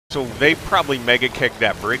So they probably mega kegged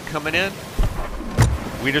that brig coming in.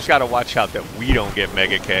 We just got to watch out that we don't get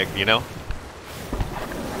mega kegged, you know?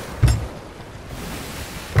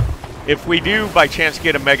 If we do by chance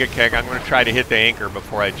get a mega keg, I'm going to try to hit the anchor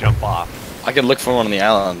before I jump off. I could look for one on the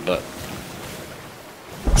island, but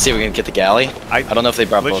see if we can get the galley. I don't know if they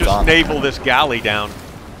brought both on. Let's just naval this galley down.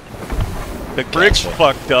 The brig's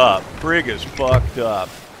fucked up. Brig is fucked up.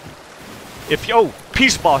 If oh,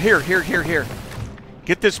 peace ball here.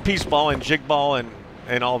 Get this peace ball and jig ball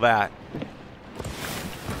and all that.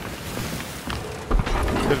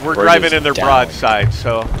 Because we're driving in their broadside,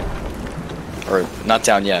 so. Or not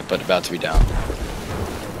down yet, but about to be down.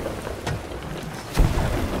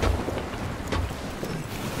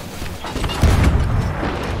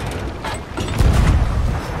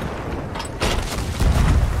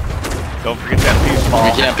 Don't forget that peace ball.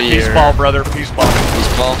 We can't be peace here. Ball, brother. Peace ball.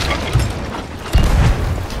 Peace ball.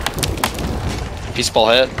 Peace ball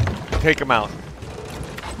hit. Take him out.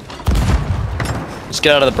 Let's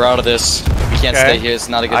get out of the brow of this. We can't stay here. It's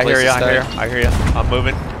not a good place to stay. I hear you. I'm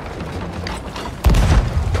moving.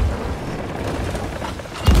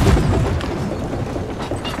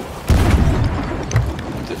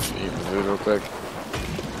 Real quick.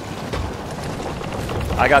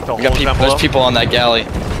 I got the hole. There's people on that galley.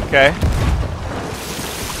 Okay.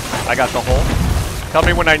 I got the hole. Tell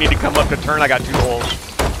me when I need to come up to turn. I got 2 holes.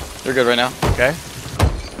 You're good right now. Okay.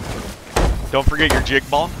 Don't forget your jig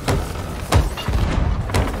ball.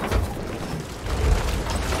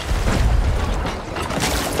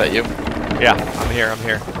 Is that you? Yeah, I'm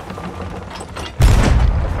here.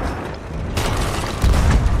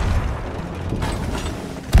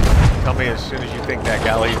 Tell me as soon as you think that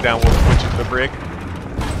galley is down, we'll switch to the brig.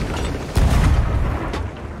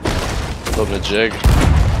 Building a jig.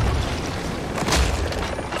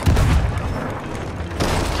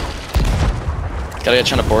 Got a guy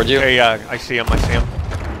trying to board you. Hey, I see him. Why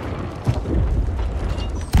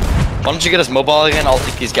don't you get us mobile again? I'll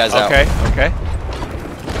take these guys out. Okay.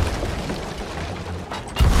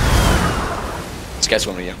 This guy's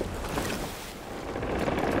one of you.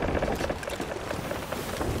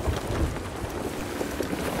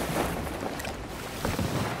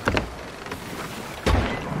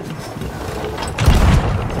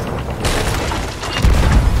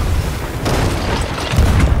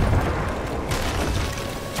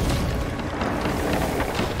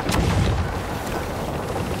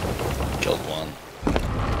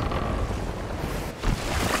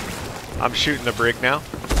 I'm shooting the brig now.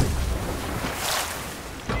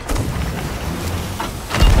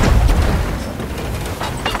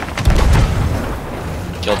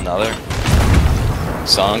 Killed another.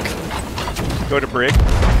 Sunk. Go to brig.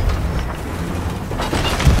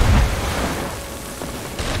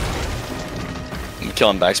 I'm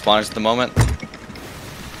killing back spawners at the moment.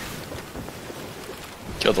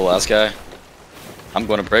 Killed the last guy. I'm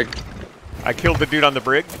going to brig. I killed the dude on the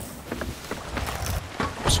brig.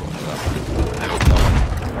 I hope not.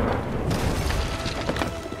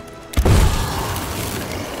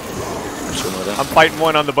 I'm fighting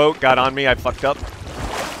one on the boat. Got on me. I fucked up.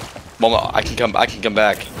 Well, I can come back.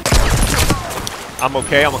 I'm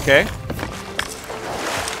okay.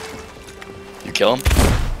 You kill him?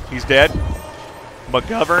 He's dead.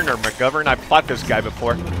 McGovern. I've fought this guy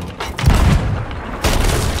before.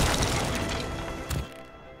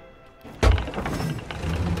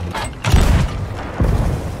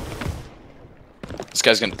 This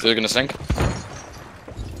guy's they're gonna sink.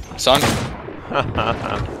 Sunk.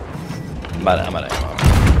 I'm out of ammo.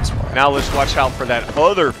 Now let's watch out for that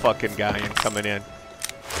other fucking guy coming in.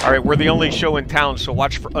 All right, we're the only show in town, so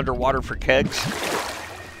watch for underwater for kegs.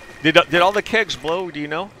 Did all the kegs blow? Do you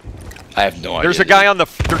know? I have no idea. There's a guy on the.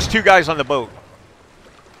 There's 2 guys on the boat.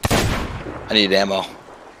 I need ammo.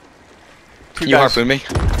 Can you harpoon me?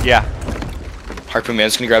 Yeah. Harpoon me. I'm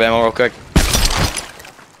just gonna grab ammo real quick.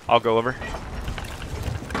 I'll go over.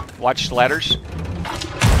 Watch ladders.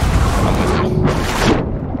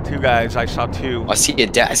 2 guys. I saw 2. I see a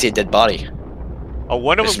dead body. Oh,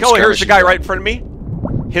 one of them. Oh, here's the guy right in front of me.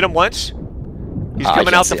 Hit him once. He's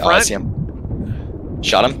coming out the front. I see him.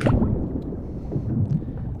 Shot him.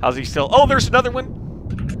 How's he still? Oh, there's another one.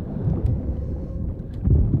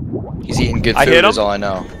 He's eating good food. I hit him. Is all I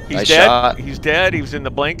know. He's nice dead. Shot. He's dead. He was in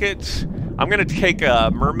the blankets. I'm gonna take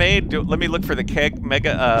a mermaid. Let me look for the keg,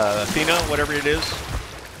 Mega Athena, whatever it is.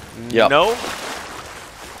 Yep. No.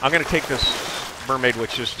 I'm gonna take this mermaid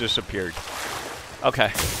which just disappeared.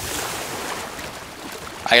 Okay.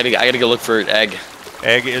 I gotta go look for an egg.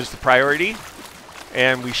 Egg is the priority,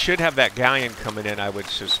 and we should have that galleon coming in. I would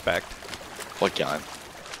suspect. What galleon?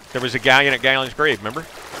 There was a galleon at Galleon's grave. Remember?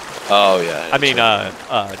 Oh yeah. I mean,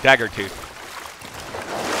 Daggertooth.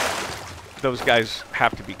 Those guys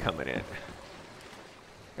have to be coming in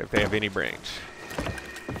if they have any brains.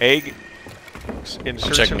 Egg. In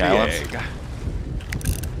search of the egg.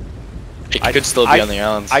 It could still be on the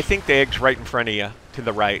islands. I think the egg's right in front of you, to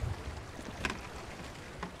the right.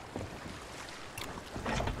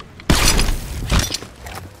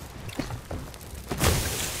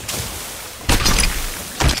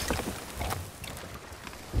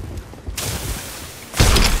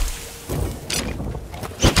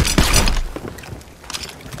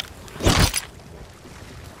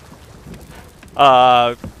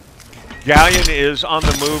 Galleon is on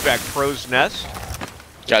the move at Crow's Nest.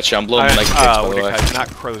 Gotcha, I'm blowing like by the way. Not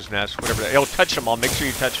Crow's Nest, whatever. It'll touch them all. Make sure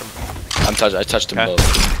you touch them. I touched them both.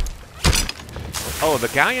 Oh, the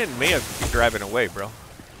Galleon may have been driving away, bro.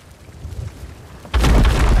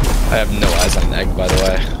 I have no eyes on an egg, by the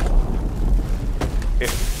way.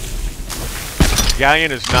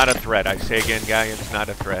 Galleon is not a threat. I say again, Galleon's not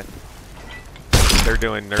a threat. They're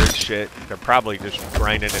doing nerd shit. They're probably just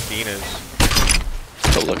grinding Athenas.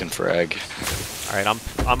 Still looking for egg. All right, I'm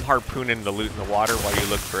harpooning the loot in the water while you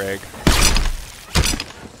look for egg.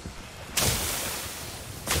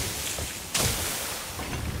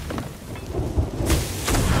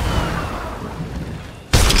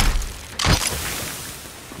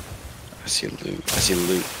 I see loot. I see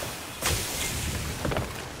loot.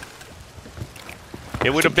 It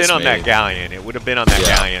would have been on that Galleon. It would have been on that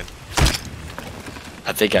Galleon.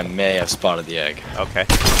 I think I may have spotted the egg. Okay.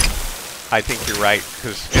 I think you're right,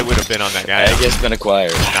 because it would have been on that guy. Egg has been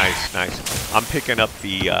acquired. Nice, nice. I'm picking up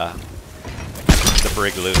the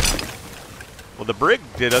brig loot. Well, the brig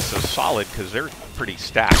did us a solid, because they're pretty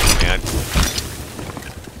stacked, man.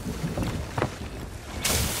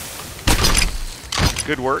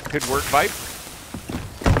 Good work, Vibe.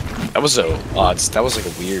 That was that was like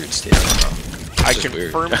a weird state. I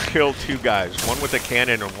confirmed killed 2 guys, one with a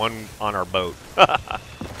cannon and one on our boat.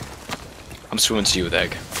 I'm swimming to you with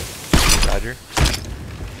egg. Roger.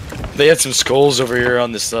 They had some skulls over here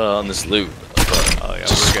on this loot. Oh yeah,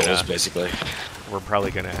 just skulls basically. We're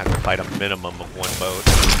probably gonna have to fight a minimum of 1 boat.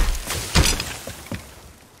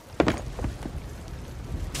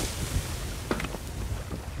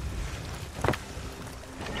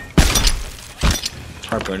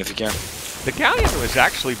 Harpoon if you can. The Galleon was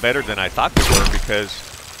actually better than I thought they were because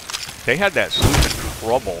they had that sloop in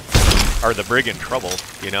trouble, or the brig in trouble,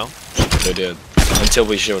 you know? They did. Until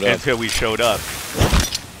we showed up. Until we showed up.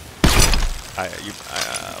 Where are you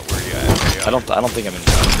at? I don't think I'm in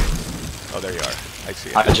town. Oh, there you are. I see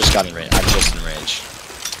it. I just got in range. I'm just in range.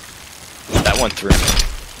 That went through me.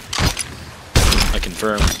 I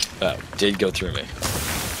confirm that did go through me.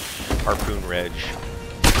 Harpoon Reg.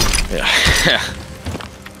 Yeah.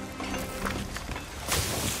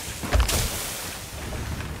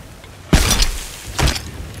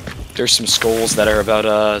 There's some skulls that are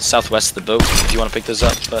about southwest of the boat, if you want to pick those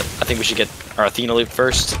up, but I think we should get our Athena loot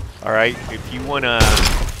first. Alright, if you want to... Are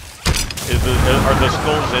the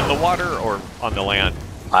skulls in the water or on the land?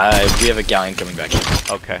 We have a galleon coming back in.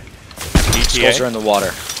 Okay. Skulls are in the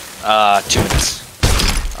water. 2 minutes.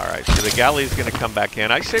 Alright, so the galley's going to come back in.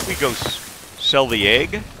 I say we go sell the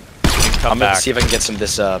egg. I'm going to see if I can get some of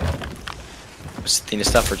this Athena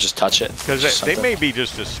stuff or just touch it. Because they may be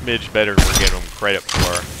just a smidge better than we're getting them credit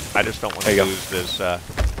for. I just don't want to lose this.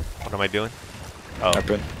 What am I doing? Oh.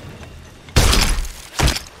 Harpoon.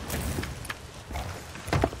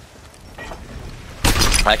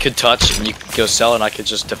 I could touch and you could go sell and I could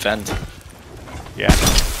just defend. Yeah.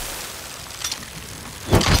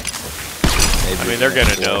 Maybe I mean, they're going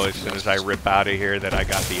to know as soon as I rip out of here that I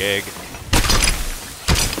got the egg.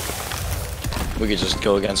 We could just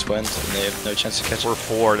go against wind and they have no chance to catch it. We're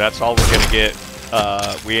 4, that's all we're going to get.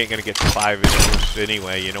 We ain't going to get to 5 in this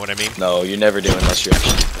anyway, you know what I mean? No, you never do unless you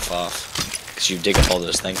actually FOF. Because you dig up all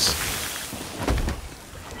those things.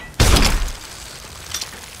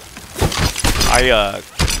 I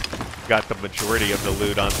got the majority of the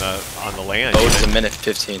loot on the land. Oh, it's a minute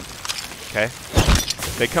 15. Okay.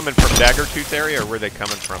 They coming from Daggertooth area, or where they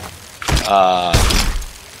coming from?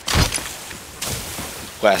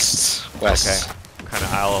 West. Okay. Kind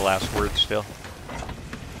of Isle of Last Word still.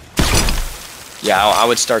 Yeah, I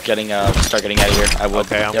would start getting out of here. I would.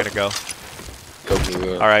 Okay, I'm gonna go. Go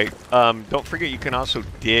blue. All right. Don't forget you can also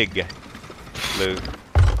dig loot.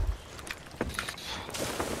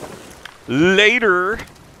 Later,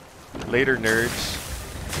 nerds.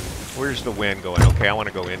 Where's the wind going? Okay, I want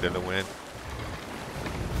to go into the wind.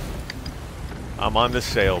 I'm on the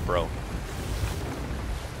sail, bro.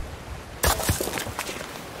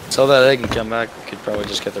 Sell that egg and come back. We could probably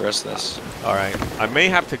just get the rest of this. All right. I may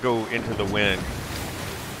have to go into the wind,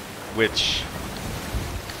 which...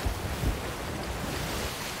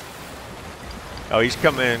 Oh, he's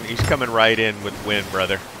coming right in with wind,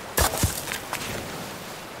 brother.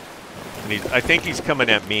 And I think he's coming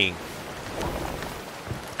at me.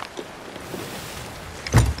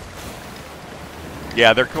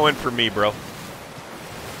 Yeah, they're going for me, bro.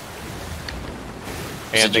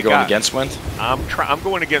 And you're going against wind? I'm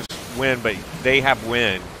going against wind, but they have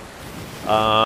wind.